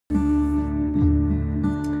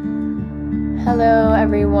Hello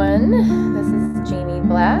everyone, this is Jaime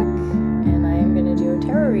Black, and I am going to do a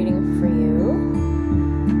tarot reading for you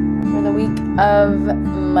for the week of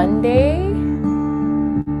Monday,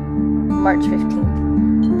 March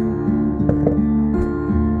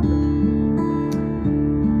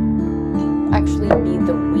 15th. Actually be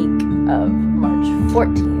the week of March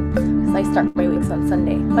 14th, because I start my weeks on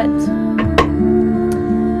Sunday, but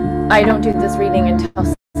I don't do this reading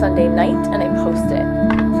until Sunday night, and I post it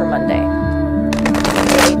for Monday.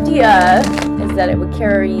 The idea is that it would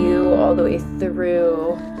carry you all the way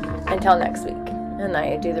through until next week, and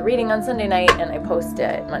I do the reading on Sunday night and I post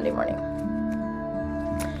it Monday morning.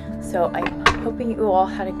 So I'm hoping you all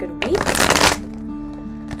had a good week.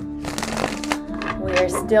 We are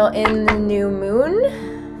still in the new moon.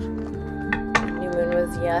 New moon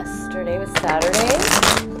was yesterday, was Saturday,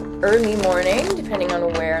 early morning, depending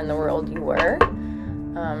on where in the world you were.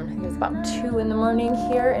 I think it was about 2 in the morning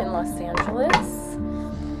here in Los Angeles.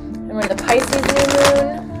 And we're in the Pisces new moon.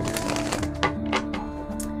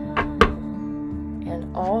 And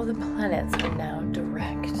all the planets are now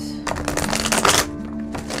direct.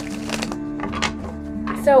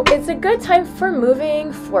 So it's a good time for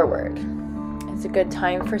moving forward. It's a good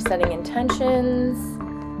time for setting intentions.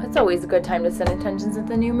 It's always a good time to set intentions at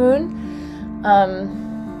the new moon.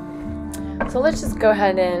 So let's just go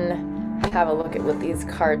ahead and have a look at what these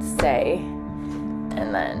cards say,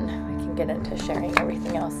 and then we can get into sharing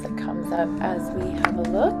everything else that comes up as we have a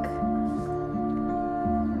look.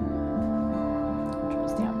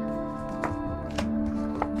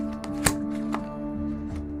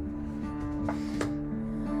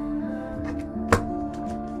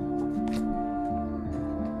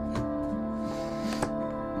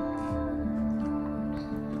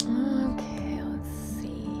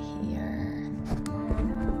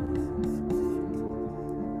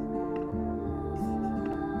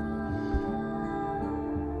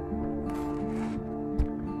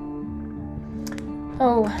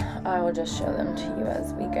 Oh, I will just show them to you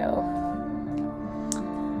as we go.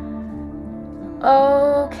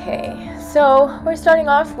 Okay, so we're starting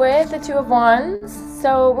off with the Two of Wands.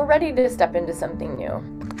 So we're ready to step into something new.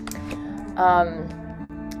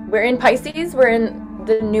 We're in Pisces. We're in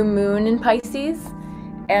the new moon in Pisces.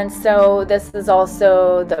 And so this is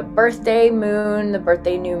also the birthday moon, the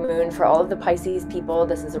birthday new moon for all of the Pisces people.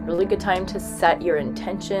 This is a really good time to set your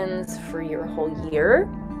intentions for your whole year.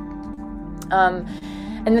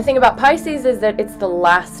 And the thing about Pisces is that it's the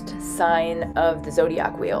last sign of the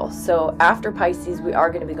zodiac wheel. So after Pisces, we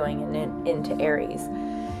are going to be going into Aries.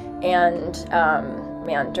 And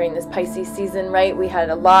man, during this Pisces season, right, we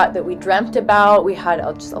had a lot that we dreamt about. We had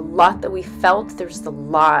just a lot that we felt. There's just a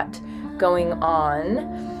lot going on.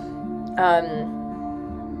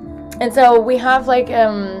 And so we have like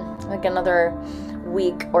another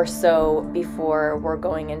week or so before we're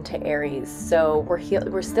going into Aries. So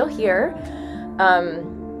we're still here.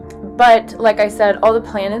 But like I said, all the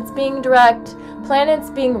planets being direct, planets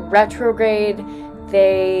being retrograde,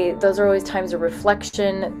 those are always times of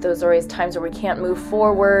reflection. Those are always times where we can't move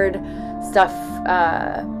forward. Stuff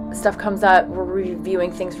comes up. We're reviewing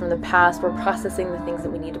things from the past. We're processing the things that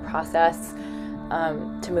we need to process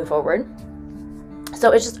to move forward. So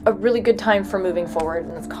it's just a really good time for moving forward.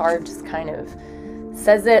 And this card just kind of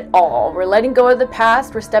says it all. We're letting go of the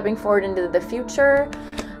past. We're stepping forward into the future.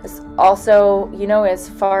 Also, you know, as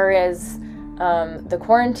far as the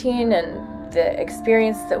quarantine and the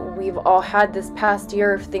experience that we've all had this past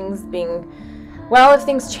year of things being, well, of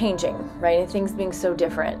things changing, right? And things being so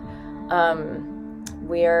different.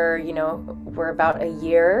 We're about a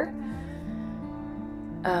year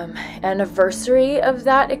anniversary of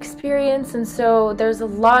that experience. And so there's a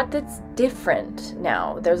lot that's different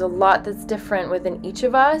now. There's a lot that's different within each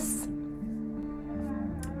of us,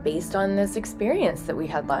 based on this experience that we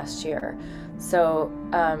had last year. So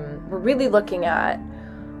we're really looking at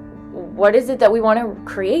what is it that we want to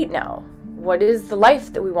create now? What is the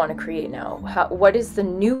life that we want to create now? What is the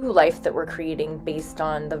new life that we're creating based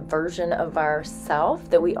on the version of ourself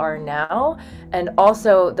that we are now, and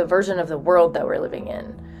also the version of the world that we're living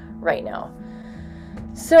in right now?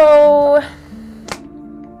 So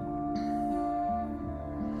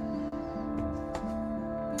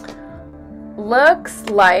looks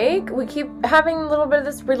like we keep having a little bit of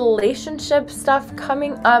this relationship stuff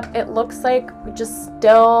coming up. It looks like we're just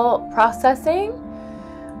still processing.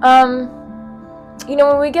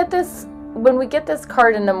 When we get this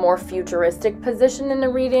card in a more futuristic position in the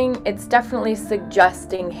reading, it's definitely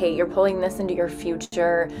suggesting, hey, you're pulling this into your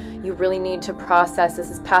future. You really need to process.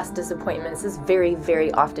 This is past disappointments. This is very,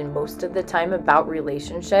 very often, most of the time, about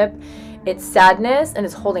relationship. It's sadness and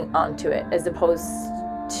it's holding on to it, as opposed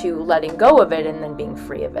to letting go of it and then being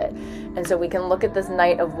free of it. And so we can look at this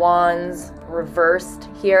Knight of Wands reversed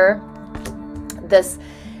here. This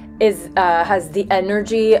is has the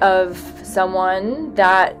energy of someone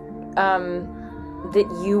that that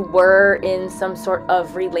you were in some sort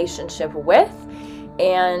of relationship with,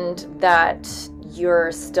 and that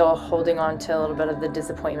you're still holding on to a little bit of the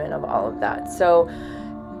disappointment of all of that. So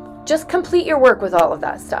just complete your work with all of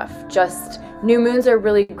that stuff. Just new moons are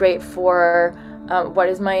really great for what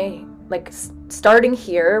is my, like, starting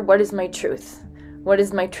here, what is my truth? What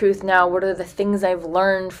is my truth now? What are the things I've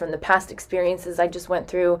learned from the past experiences I just went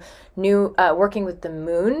through? Working with the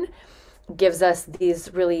moon gives us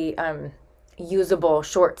these really usable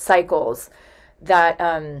short cycles that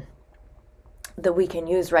that we can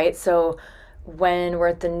use, right? So when we're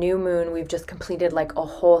at the new moon, we've just completed like a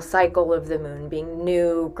whole cycle of the moon being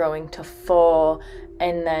new, growing to full,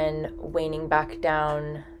 and then waning back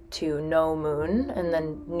down to no moon, and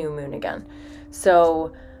then new moon again.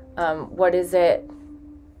 So what is it?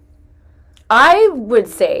 I would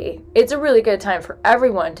say it's a really good time for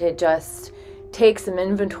everyone to just take some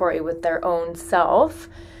inventory with their own self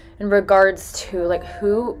in regards to, like,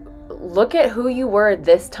 look at who you were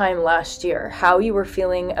this time last year, how you were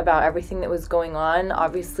feeling about everything that was going on.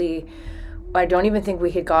 Obviously, I don't even think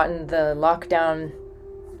we had gotten the lockdown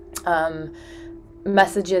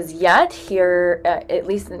messages yet here, at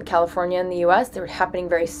least in California and the US. They're happening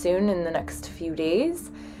very soon in the next few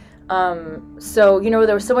days. So, you know,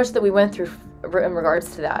 there was so much that we went through in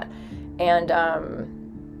regards to that, and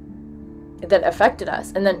that affected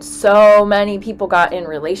us. And then so many people got in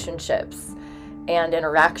relationships and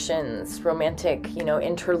interactions, romantic, you know,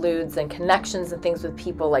 interludes and connections and things with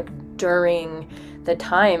people, like, during the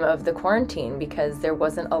time of the quarantine, because there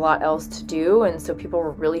wasn't a lot else to do. And so people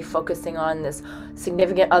were really focusing on this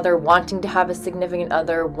significant other, wanting to have a significant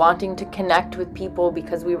other, wanting to connect with people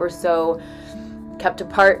because we were so kept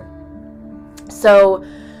apart. So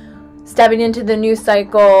stepping into the new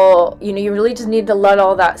cycle, you know, you really just need to let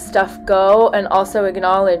all that stuff go, and also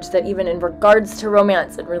acknowledge that even in regards to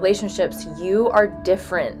romance and relationships, you are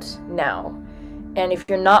different now. And if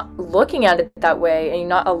you're not looking at it that way, and you're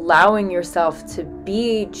not allowing yourself to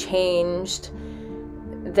be changed,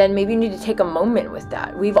 then maybe you need to take a moment with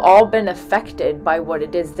that. We've all been affected by what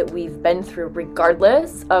it is that we've been through,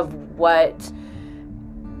 regardless of what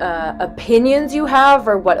opinions you have,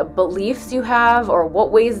 or what beliefs you have, or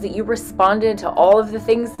what ways that you responded to all of the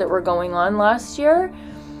things that were going on last year.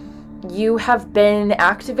 You have been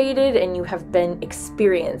activated, and you have been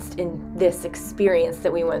experienced in this experience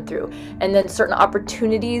that we went through. And then certain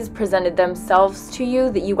opportunities presented themselves to you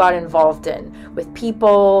that you got involved in, with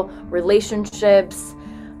people, relationships.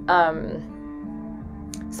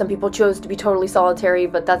 Some people chose to be totally solitary,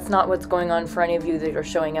 but that's not what's going on for any of you that are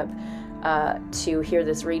showing up to hear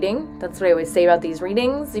this reading. That's what I always say about these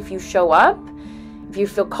readings. If you show up, if you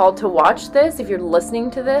feel called to watch this, if you're listening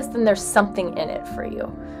to this, then there's something in it for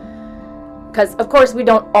you. Because, of course, we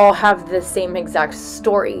don't all have the same exact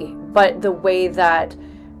story, but the way that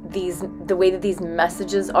these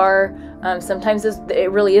messages are, sometimes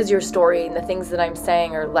it really is your story, and the things that I'm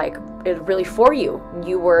saying are, like, it really for you.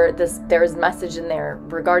 There's a message in there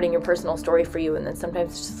regarding your personal story for you, and then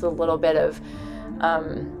sometimes it's just a little bit of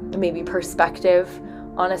maybe perspective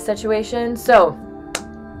on a situation. So,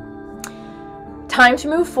 time to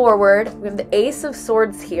move forward. We have the Ace of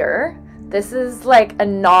Swords here. This is like a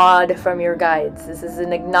nod from your guides. This is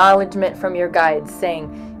an acknowledgement from your guides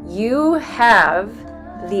saying, you have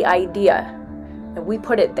the idea, and we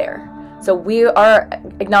put it there. So we are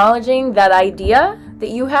acknowledging that idea that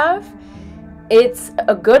you have. It's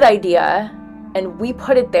a good idea, and we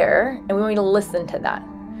put it there, and we want you to listen to that.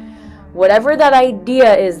 Whatever that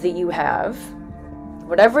idea is that you have,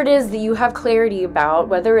 whatever it is that you have clarity about,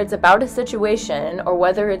 whether it's about a situation or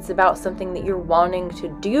whether it's about something that you're wanting to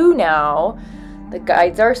do now, the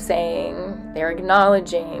guides are saying, they're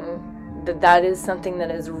acknowledging that that is something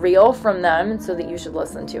that is real from them, and so that you should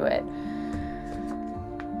listen to it.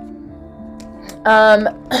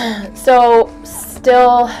 So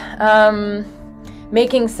still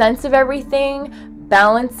making sense of everything,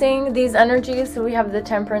 balancing these energies. So we have the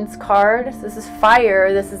Temperance card. So this is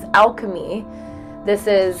fire. This is alchemy. This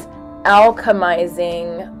is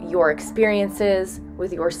alchemizing your experiences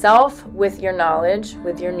with yourself, with your knowledge,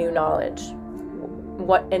 with your new knowledge.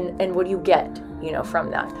 What and what do you get, you know, from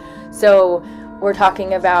that? So we're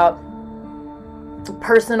talking about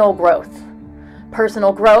personal growth.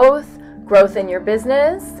 Personal growth, growth in your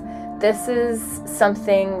business. This is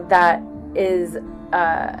something that is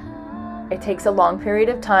it takes a long period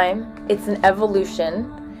of time. It's an evolution.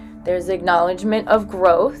 There's acknowledgement of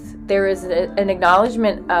growth. There is an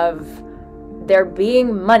acknowledgement of there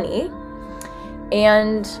being money.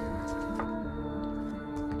 And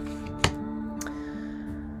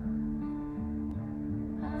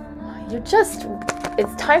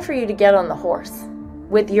it's time for you to get on the horse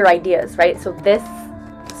with your ideas, right? So this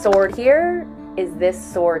sword here is this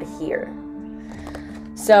sword here.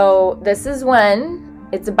 So this is when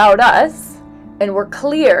it's about us and we're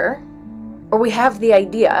clear, or we have the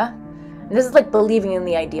idea. And this is like believing in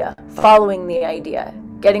the idea, following the idea,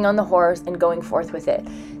 getting on the horse and going forth with it.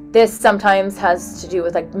 This sometimes has to do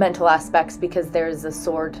with like mental aspects because there's a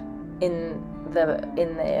sword in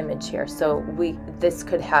the image here. So this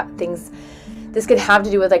could have to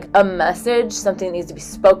do with like a message, something that needs to be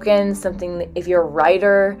spoken, something that, if you're a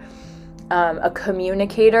writer, a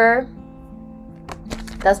communicator,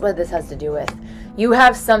 that's what this has to do with. You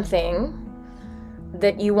have something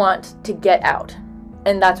that you want to get out,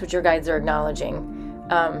 and that's what your guides are acknowledging.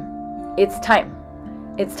 It's time.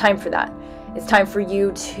 It's time for that. It's time for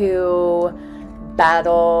you to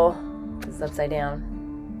battle. This is upside down.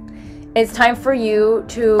 It's time for you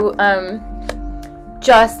to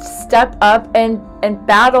just step up and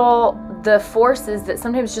battle the forces that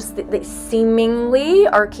sometimes just that seemingly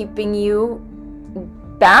are keeping you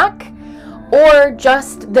back, or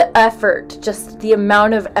just the effort, just the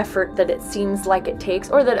amount of effort that it seems like it takes,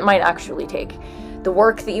 or that it might actually take. The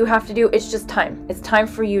work that you have to do, it's just time. It's time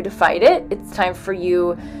for you to fight it. It's time for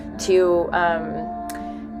you to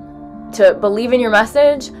believe in your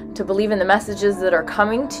message, to believe in the messages that are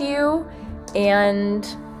coming to you, and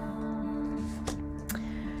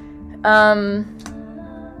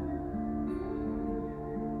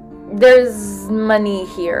there's money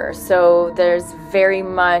here. So there's very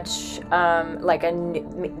much like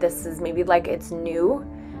this is maybe like it's new.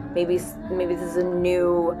 Maybe this is a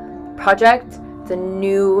new project. It's a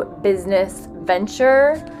new business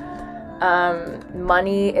venture.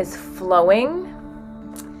 Money is flowing,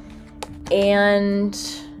 and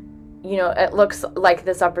it looks like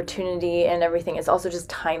this opportunity and everything is also just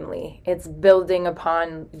timely. It's building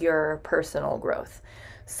upon your personal growth.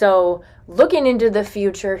 So looking into the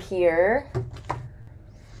future here,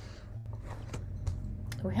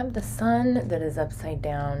 we have the sun that is upside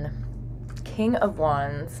down, King of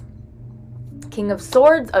Wands, King of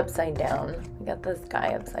Swords upside down. We got this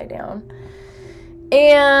guy upside down.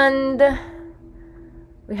 And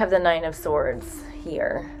we have the Nine of Swords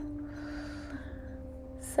here.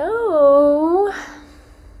 So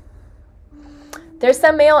there's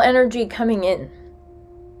some male energy coming in.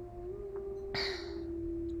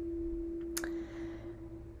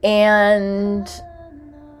 And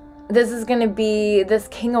this is going to be this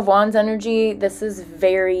King of Wands energy. This is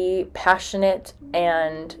very passionate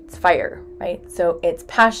and it's fire, right? So it's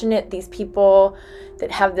passionate. These people that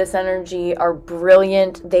have this energy are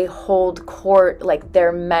brilliant. They hold court, like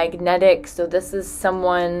they're magnetic. So this is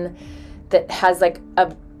someone that has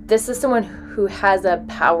this is someone who has a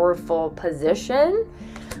powerful position.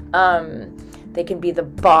 They can be the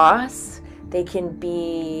boss. They can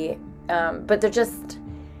be, but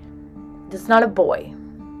it's not a boy,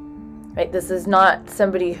 right? This is not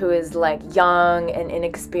somebody who is like young and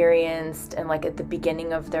inexperienced and like at the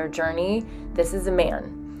beginning of their journey. This is a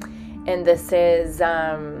man. And this is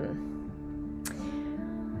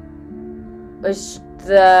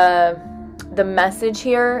the message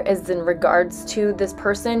here is in regards to this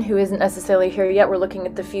person who isn't necessarily here yet. We're looking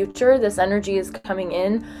at the future. This energy is coming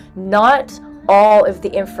in. Not all of the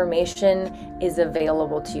information is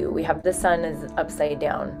available to you. We have the sun is upside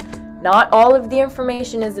down. Not all of the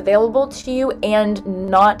information is available to you, and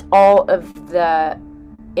not all of the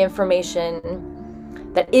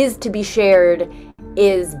information that is to be shared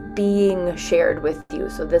is being shared with you.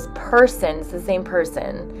 So this person, it's the same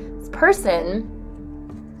person. This person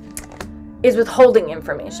is withholding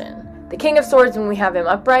information. The King of Swords, when we have him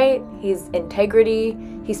upright, he's integrity,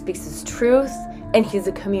 he speaks his truth, and he's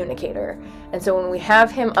a communicator. And so when we have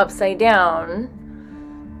him upside down,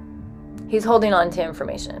 he's holding on to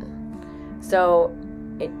information. So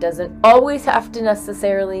it doesn't always have to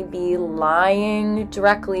necessarily be lying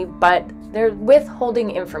directly, but they're withholding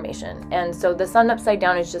information. And so the sun upside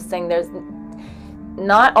down is just saying there's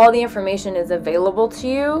not all the information is available to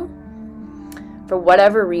you for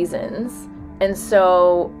whatever reasons. And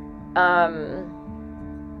so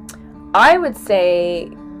I would say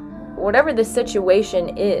whatever the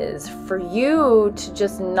situation is, for you to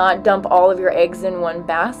just not dump all of your eggs in one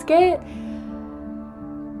basket,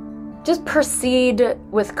 just proceed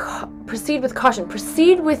with caution.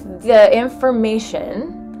 Proceed with the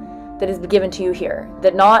information that is given to you here.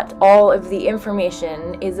 That not all of the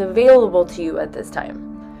information is available to you at this time.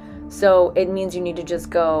 So it means you need to just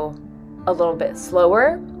go a little bit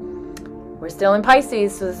slower. We're still in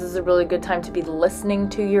Pisces, so this is a really good time to be listening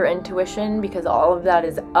to your intuition, because all of that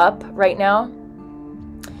is up right now.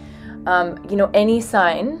 Any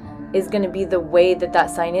sign is going to be the way that that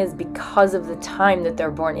sign is because of the time that they're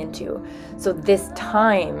born into. So this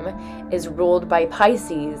time is ruled by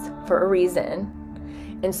Pisces for a reason.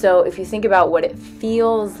 And so if you think about what it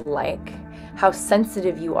feels like, how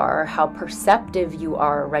sensitive you are, how perceptive you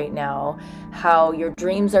are right now, how your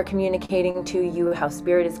dreams are communicating to you, how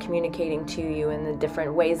spirit is communicating to you in the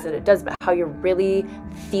different ways that it does, but how you're really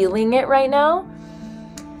feeling it right now.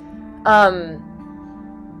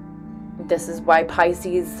 This is why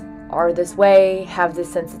Pisces are this way, have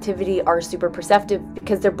this sensitivity, are super perceptive,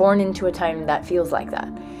 because they're born into a time that feels like that.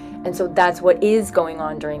 And so that's what is going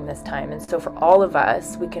on during this time. And so for all of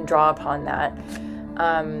us, we can draw upon that.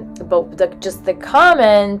 But just the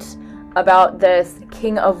comment about this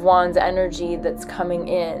King of Wands energy that's coming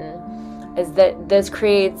in is that this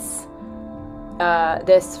creates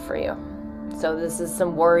this for you. So this is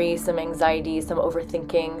some worry, some anxiety, some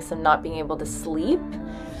overthinking, some not being able to sleep.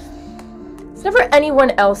 It's never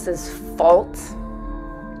anyone else's fault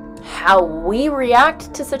how we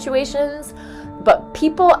react to situations, but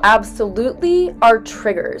people absolutely are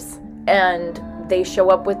triggers, and they show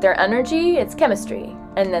up with their energy. It's chemistry,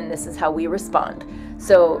 and then this is how we respond.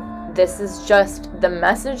 So this is just the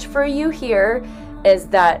message for you here, is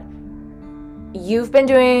that you've been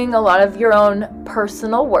doing a lot of your own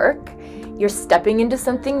personal work. You're stepping into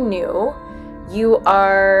something new. You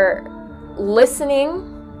are listening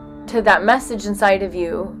to that message inside of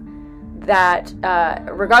you that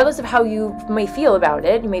regardless of how you may feel about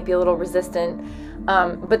it, you may be a little resistant,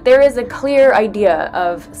 but there is a clear idea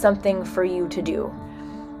of something for you to do,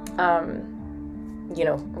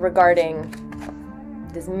 regarding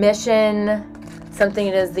this mission, something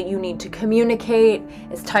it is that you need to communicate.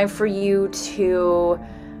 It's time for you to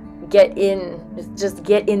get in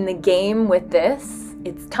the game with this.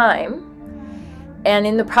 It's time. And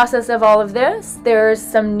in the process of all of this, there's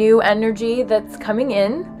some new energy that's coming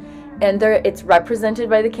in, and it's represented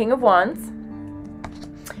by the King of Wands.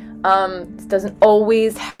 This doesn't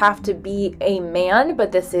always have to be a man,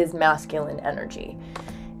 but this is masculine energy.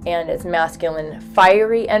 And it's masculine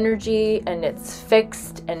fiery energy, and it's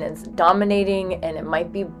fixed, and it's dominating, and it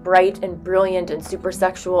might be bright and brilliant and super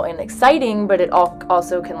sexual and exciting, but it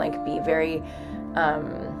also can be very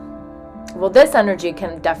this energy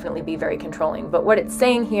can definitely be very controlling. But what it's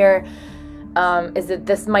saying here is that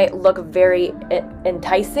this might look very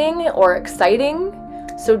enticing or exciting.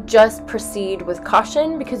 So just proceed with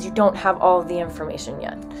caution, because you don't have all of the information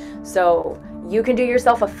yet. So you can do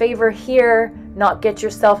yourself a favor here, not get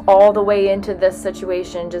yourself all the way into this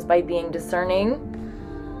situation just by being discerning,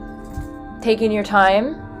 taking your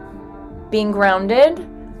time, being grounded,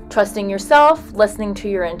 trusting yourself, listening to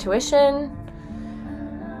your intuition.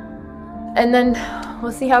 And then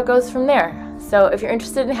we'll see how it goes from there. So if you're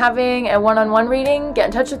interested in having a one-on-one reading, get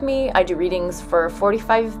in touch with me. I do readings for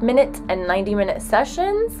 45-minute and 90-minute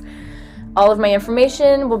sessions. All of my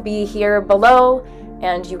information will be here below,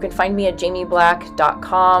 and you can find me at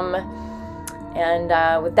jaimeblack.com.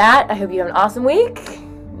 And with that, I hope you have an awesome week.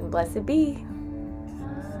 Blessed be.